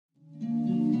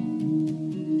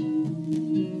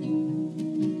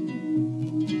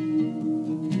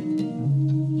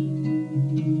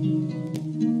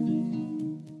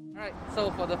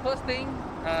for the first thing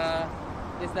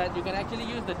is that you can actually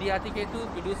use the D-RTK tool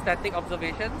to do static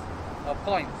observations of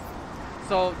points.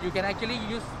 So you can actually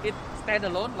use it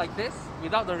standalone like this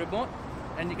without the remote,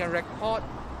 and you can record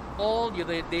all your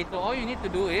data. All you need to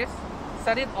do is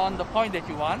set it on the point that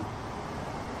you want,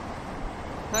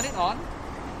 turn it on,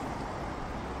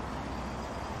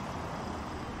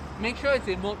 make sure it's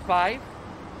in mode 5.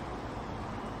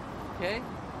 Okay,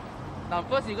 now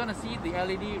first you're going to see the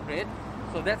LED red,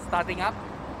 so that's starting up.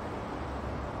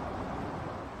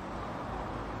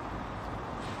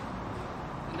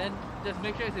 And then just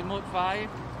make sure it's in mode 5.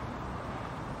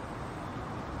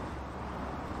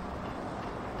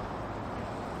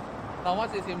 Now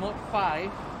once it's in mode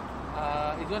 5,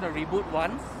 it's going to reboot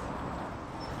once.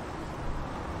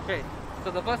 Okay, so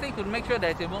the first thing to make sure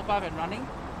that it's in mode 5 and running,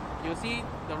 you'll see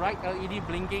the right LED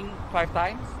blinking 5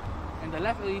 times, and the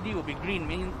left LED will be green,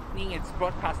 meaning it's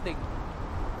broadcasting.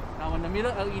 Now on the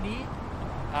middle LED,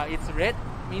 it's red,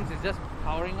 means it's just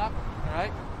powering up.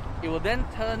 Alright, it will then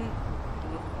turn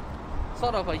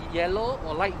sort of a yellow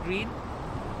or light green.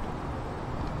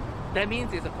 That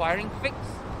means it's acquiring fix,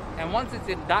 and once it's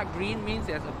in dark green means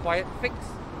it has acquired fix,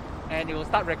 and it will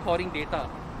start recording data.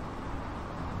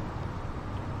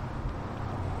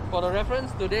 For the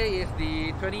reference, today is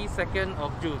the 22nd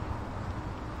of June.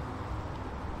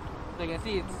 So you can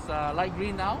see it's light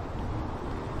green now,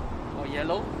 or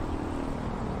yellow.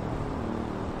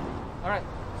 Alright,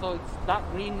 so it's dark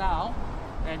green now,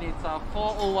 and it's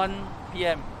 4:01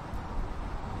 PM.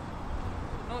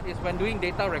 Notice when doing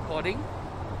data recording,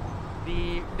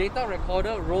 the data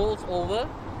recorder rolls over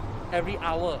every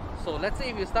hour. So let's say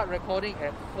if you start recording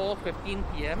at 4:15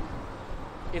 PM,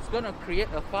 it's going to create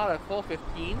a file at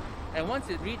 4:15, and once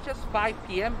it reaches 5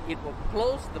 PM, it will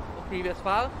close the previous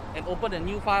file and open a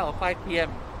new file of 5 PM.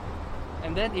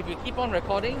 And then if you keep on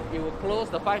recording, it will close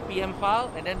the 5 PM file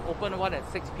and then open one at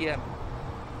 6 PM.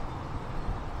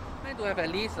 Try to have at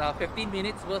least 15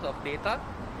 minutes worth of data.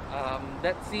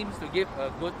 That seems to give a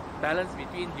good balance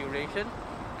between duration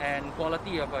and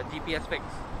quality of a GPS fix.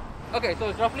 Okay, so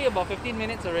it's roughly about 15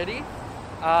 minutes already.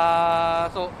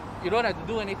 So you don't have to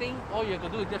do anything. All you have to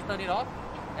do is just turn it off,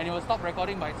 and it will stop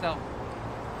recording by itself.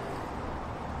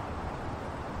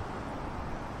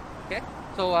 Okay,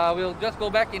 so we'll just go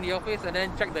back in the office and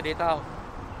then check the data out.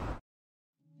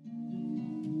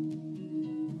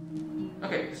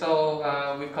 Okay, so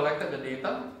we've collected the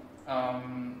data.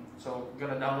 So we're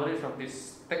going to download it from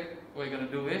this stick. What you're going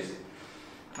to do is,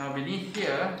 now beneath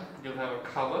here, you'll have a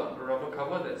cover, a rubber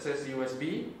cover that says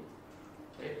USB.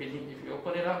 Okay, beneath, if you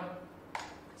open it up,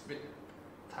 it's a bit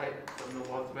tight from the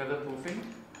weatherproofing,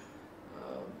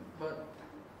 but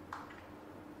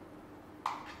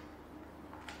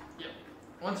yeah.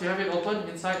 Once you have it open,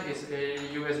 inside is a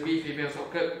USB female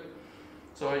socket.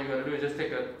 So all you're going to do is just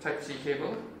take a Type-C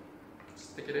cable,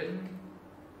 stick it in,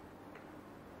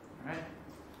 alright,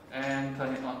 and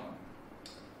turn it on.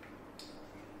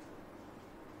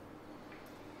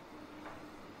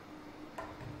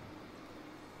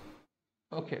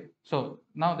 Okay, so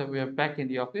now that we are back in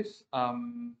the office,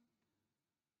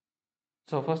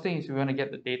 so first thing is we want to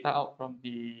get the data out from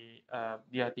the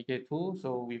D-RTK tool.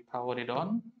 So we powered it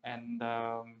on, and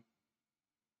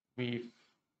we've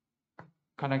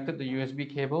connected the USB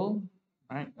cable.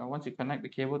 Right, once you connect the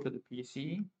cable to the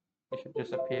PC, it should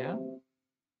just appear.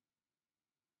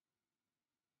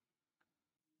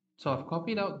 So I've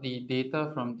copied out the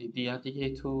data from the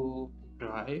D-RTK tool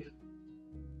drive,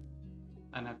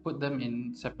 and I put them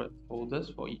in separate folders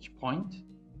for each point.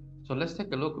 So let's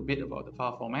take a look a bit about the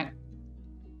file format.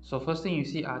 So first thing you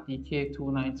see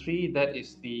RTK293, that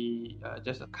is the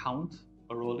just a count,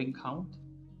 a rolling count.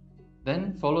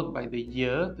 Then followed by the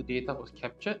year the data was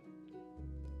captured,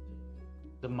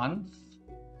 the month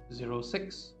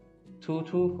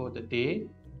 0622 for the day,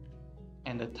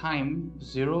 and the time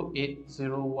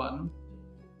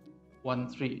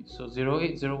 080113. So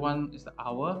 0801 is the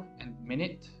hour, and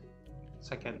minute,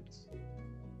 seconds.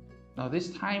 Now this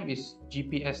time is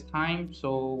GPS time,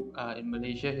 so in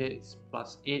Malaysia here it's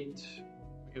 +8.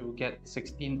 You will get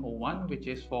 1601, which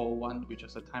is 401, which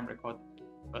was the time recorded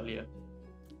earlier.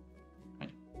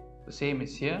 Right. The same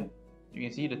is here. You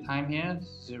can see the time here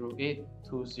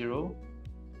 0820.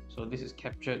 So this is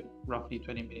captured roughly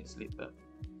 20 minutes later.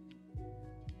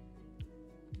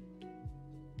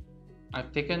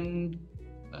 I've taken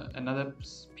another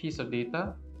piece of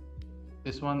data.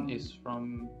 This one is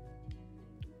from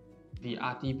the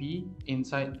RTB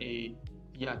inside a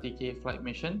D-RTK flight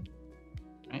mission,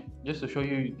 right? Just to show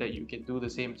you that you can do the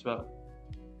same as well.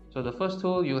 So the first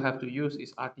tool you'll have to use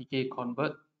is RTK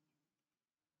convert.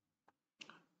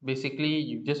 basically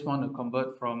you just want to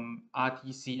convert from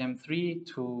RTCM3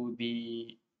 to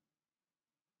the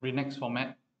Renex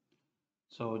format.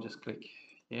 So just click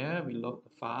here, we load the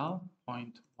file,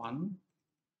 0.1,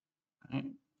 right?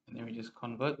 And then we just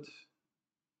convert.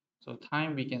 So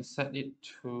time, we can set it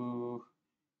to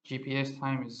GPS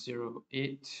time is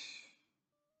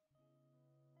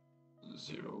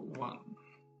 0801.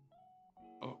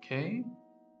 Okay,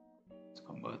 it's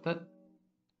converted.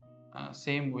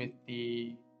 Same with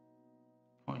the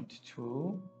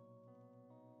 0.2.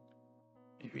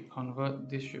 If we convert,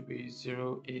 this should be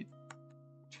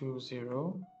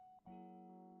 0820.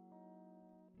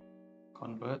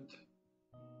 Convert.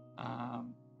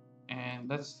 And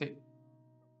let's take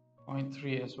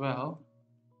 0.3 as well.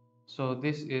 So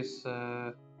this is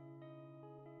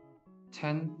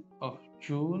 10th of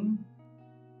June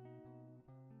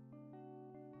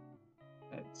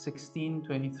at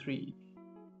 16:23.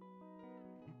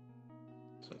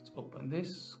 So let's open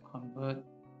this, convert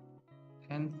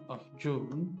 10th of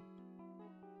June,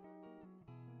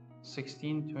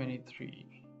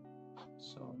 16:23.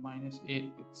 So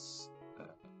 -8, it's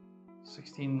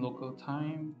 16 local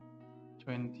time,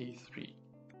 23.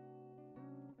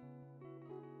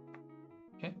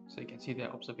 Okay, so you can see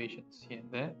their observations here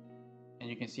and there, and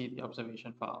you can see the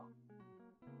observation file.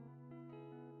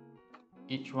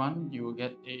 Each one you will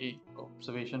get a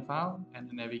observation file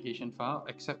and a navigation file,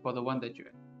 except for the one that you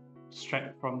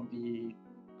extract from the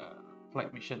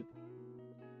flight mission.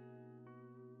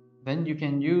 Then you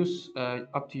can use,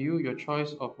 up to you, your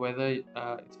choice of whether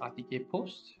it's RTK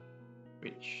post,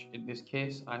 which in this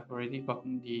case I've already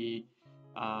gotten the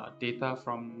data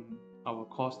from our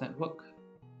course network.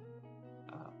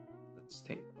 Let's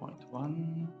take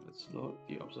 0.1, let's load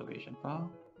the observation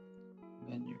file,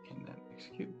 then you can then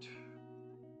execute.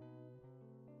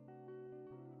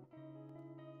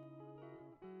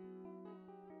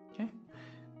 Okay,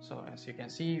 so as you can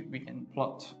see, we can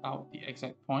plot out the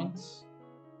exact points.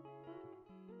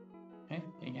 Okay,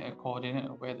 you can get a coordinate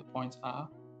of where the points are,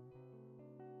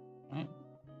 right?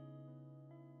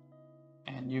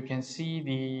 And you can see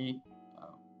the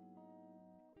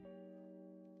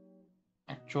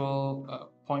actual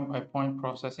point-by-point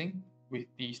processing with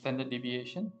the standard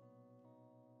deviation.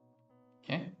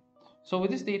 Okay, so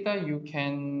with this data, you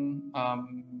can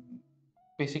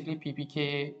basically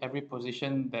PPK every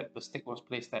position that the stick was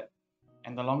placed at.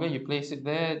 And the longer you place it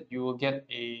there, you will get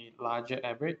a larger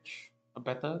average, a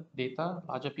better data,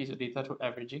 larger piece of data through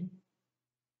averaging.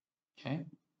 Okay.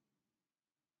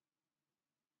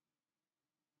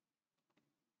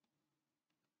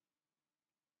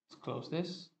 Let's close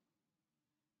this.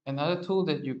 Another tool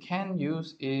that you can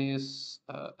use is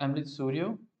Emlet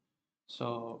Studio.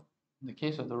 So in the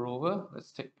case of the rover,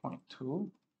 let's take 0.2.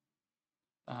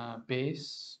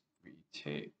 Base, we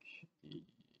take the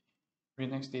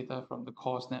Renex data from the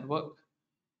course network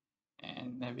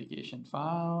and navigation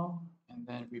file, and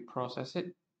then we process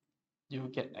it. You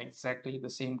get exactly the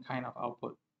same kind of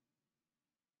output.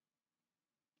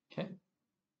 Okay.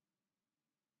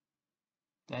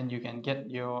 Then you can get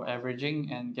your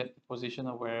averaging and get the position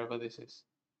of wherever this is.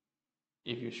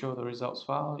 If you show the results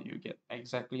file, you get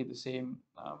exactly the same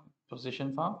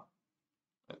position file.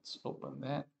 Let's open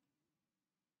that.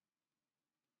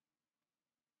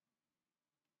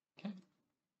 Okay,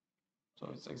 so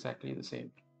it's exactly the same.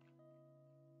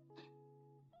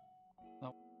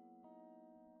 Now,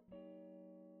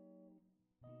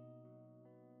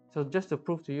 so just to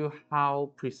prove to you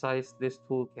how precise this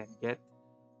tool can get,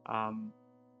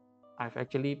 I've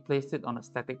actually placed it on a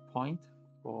static point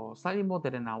for slightly more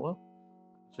than an hour.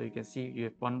 So you can see you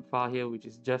have one file here which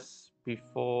is just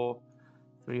before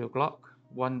 3 o'clock,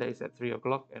 one that is at 3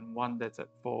 o'clock, and one that's at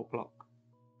 4 o'clock.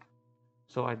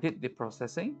 So I did the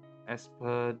processing as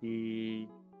per the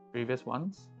previous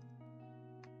ones.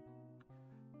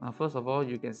 Now, first of all,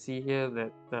 you can see here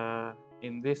that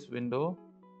in this window,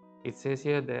 it says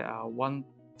here there are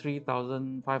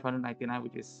 3,599,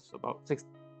 which is about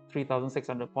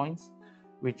 3,600 points,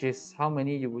 which is how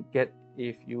many you would get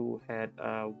if you had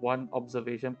one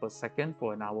observation per second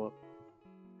for an hour.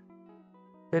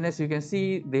 Then as you can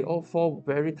see, they all fall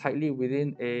very tightly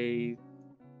within a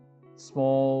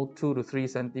small 2 to 3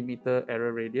 centimeter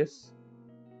error radius.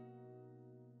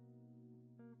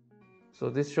 So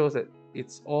this shows that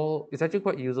it's actually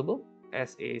quite usable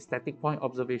as a static point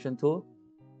observation tool.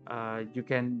 You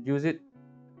can use it,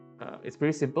 it's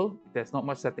pretty simple, there's not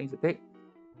much settings to take.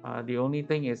 The only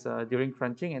thing is during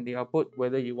crunching and the output,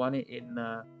 whether you want it in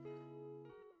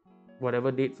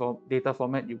whatever data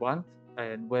format you want,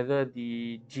 and whether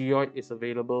the geoid is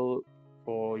available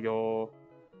for your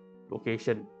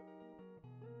location.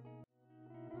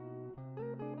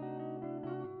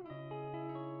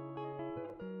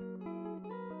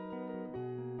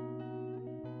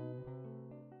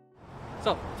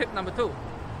 So, tip number 2.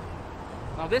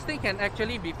 Now this thing can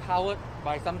actually be powered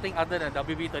by something other than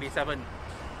WB37.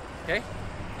 Okay,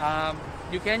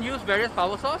 you can use various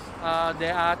power source.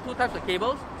 There are 2 types of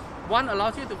cables. One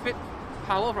allows you to fit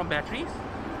power from batteries.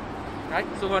 Right.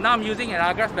 So for now I'm using an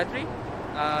Argos battery.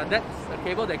 That's a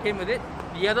cable that came with it.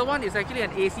 The other one is actually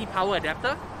an AC power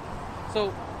adapter.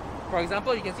 So, for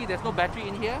example, you can see there's no battery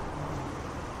in here.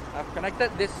 I've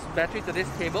connected this battery to this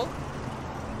cable.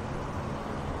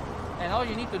 And all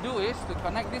you need to do is to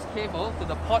connect this cable to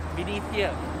the port beneath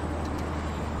here.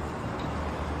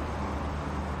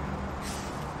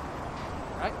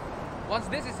 Right? Once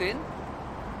this is in,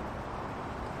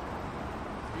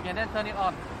 you can then turn it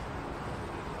on.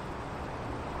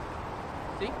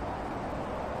 See?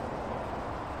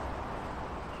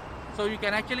 So you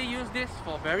can actually use this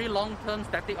for very long-term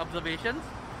static observations.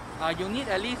 You'll need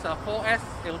at least a 4S.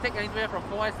 It will take anywhere from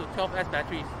 4S to 12S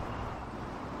batteries.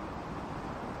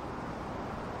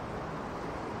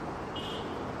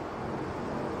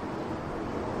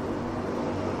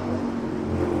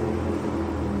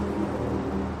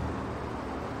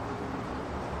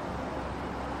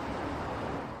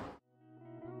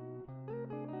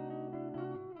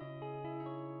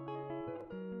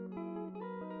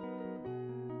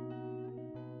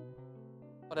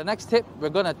 For the next tip, we're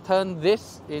going to turn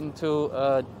this into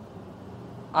a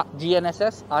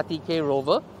GNSS RTK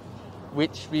rover,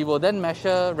 which we will then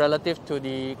measure relative to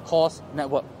the course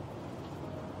network.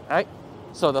 Right?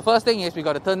 So the first thing is we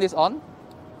got to turn this on.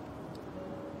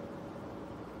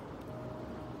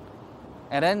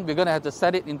 And then we're going to have to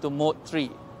set it into mode 3.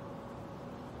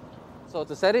 So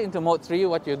to set it into mode 3,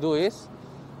 what you do is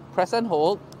press and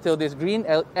hold till this green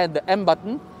and the M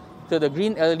button till the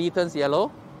green LED turns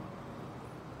yellow.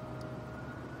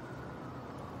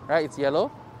 Right, it's yellow.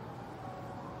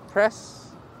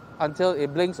 Press until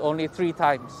it blinks only 3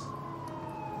 times.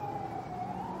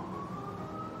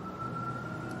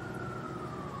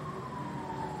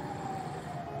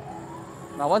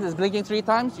 Now once it's blinking 3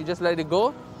 times, you just let it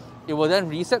go. It will then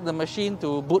reset the machine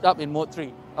to boot up in mode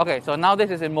 3. Okay, so now this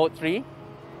is in mode 3.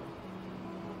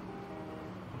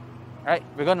 Right,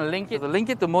 we're going to link it. So to link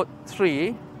it to mode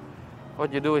 3,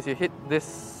 what you do is you hit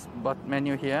this button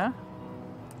menu here.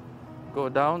 Go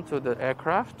down to the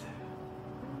aircraft,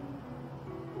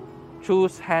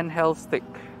 choose handheld stick,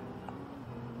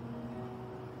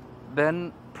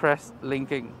 then press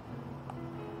linking.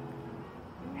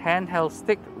 Handheld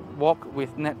stick, walk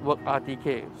with network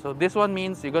RTK. So this one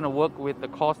means you're going to work with the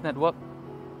course network,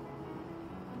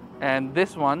 and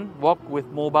this one, walk with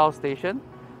mobile station.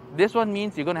 This one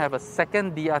means you're going to have a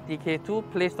second DRTK2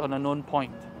 placed on a known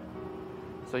point.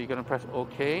 So you're going to press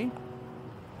OK.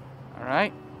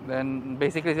 Alright. Then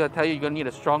basically it's going to tell you you're going to need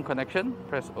a strong connection.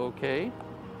 Press OK.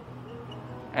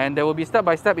 And there will be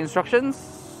step-by-step instructions.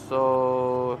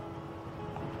 So,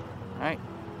 right.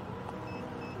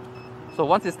 So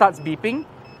once it starts beeping,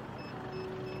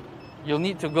 you'll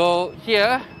need to go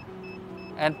here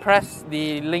and press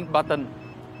the link button.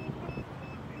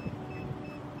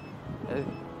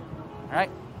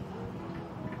 Alright.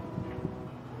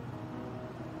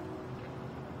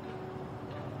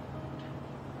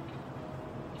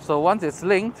 So once it's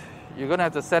linked, you're going to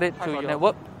have to set it to your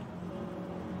network.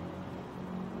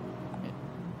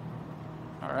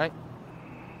 Alright.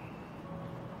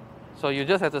 So you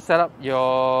just have to set up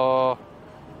your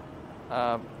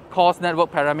course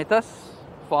network parameters.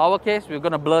 For our case, we're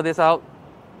going to blur this out.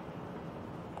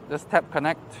 Just tap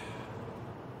connect.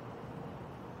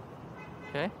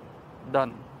 Okay,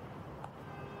 done.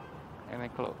 And then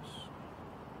close.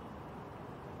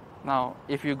 Now,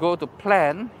 if you go to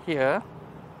plan here,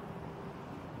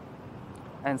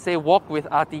 and say walk with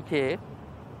RTK,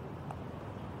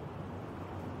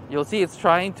 you'll see it's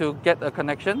trying to get a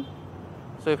connection.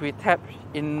 So if we tap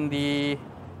in the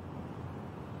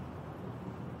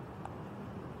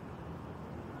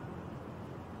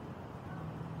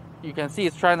you can see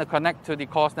it's trying to connect to the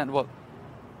course network.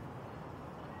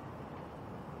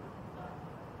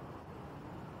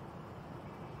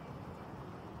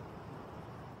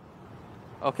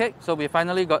 Okay, so we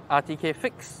finally got RTK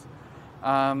fixed.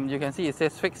 You can see it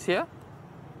says fix here.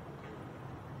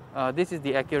 This is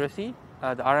the accuracy,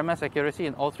 the RMS accuracy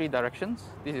in all 3 directions.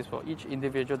 This is for each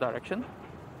individual direction.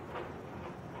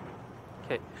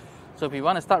 Okay, so if we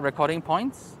want to start recording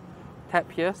points,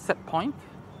 tap here, set point.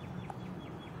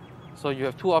 So you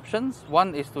have 2 options.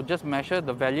 One is to just measure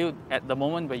the value at the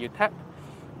moment where you tap.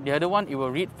 The other one, it will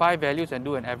read 5 values and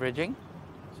do an averaging.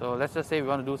 So let's just say we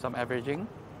want to do some averaging.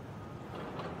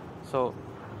 So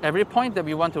every point that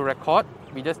we want to record,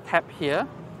 we just tap here,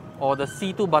 or the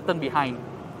C2 button behind,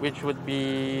 which would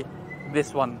be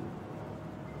this one.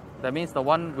 That means the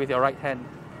one with your right hand.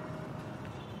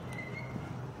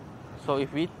 So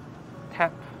if we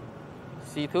tap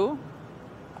C2,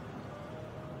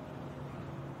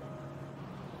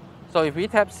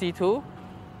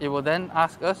 it will then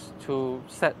ask us to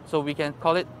set, so we can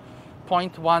call it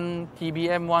point 1,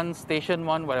 TBM 1, station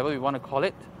 1, whatever we want to call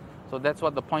it. So that's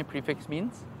what the point prefix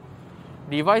means.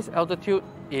 Device altitude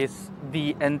is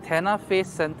the antenna face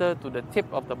center to the tip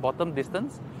of the bottom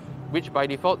distance, which by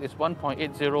default is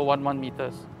 1.8011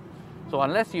 meters. So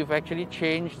unless you've actually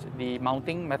changed the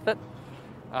mounting method,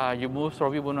 you most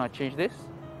probably won't want to change this.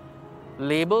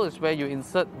 Label is where you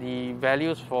insert the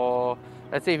values for,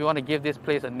 let's say if you want to give this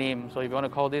place a name. So if you want to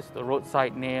call this the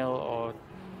roadside nail or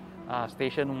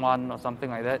station 1 or something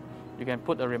like that, you can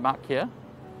put a remark here.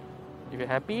 If you're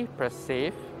happy, press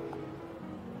save.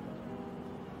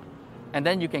 And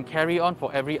then you can carry on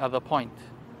for every other point.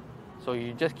 So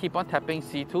you just keep on tapping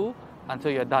C2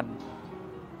 until you're done.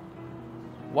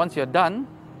 Once you're done,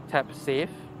 tap save.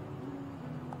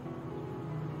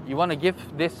 You want to give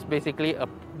this basically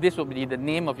this will be the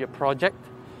name of your project.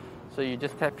 So you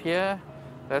just tap here.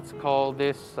 Let's call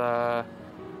this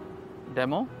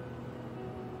demo.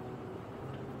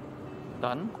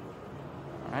 Done.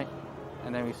 All right,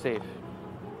 and then we save.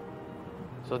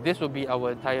 So this will be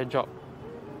our entire job.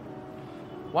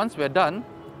 Once we're done,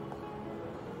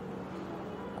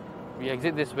 we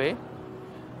exit this way,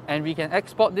 and we can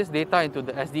export this data into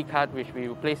the SD card, which we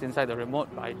will place inside the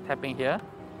remote by tapping here.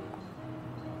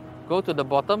 Go to the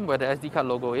bottom where the SD card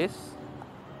logo is,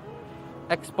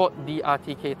 export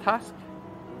D-RTK task,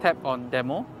 tap on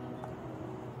demo,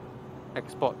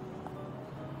 export.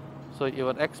 So it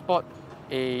will export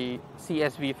a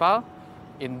CSV file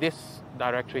in this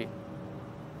directory.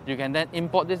 You can then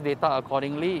import this data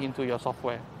accordingly into your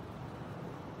software.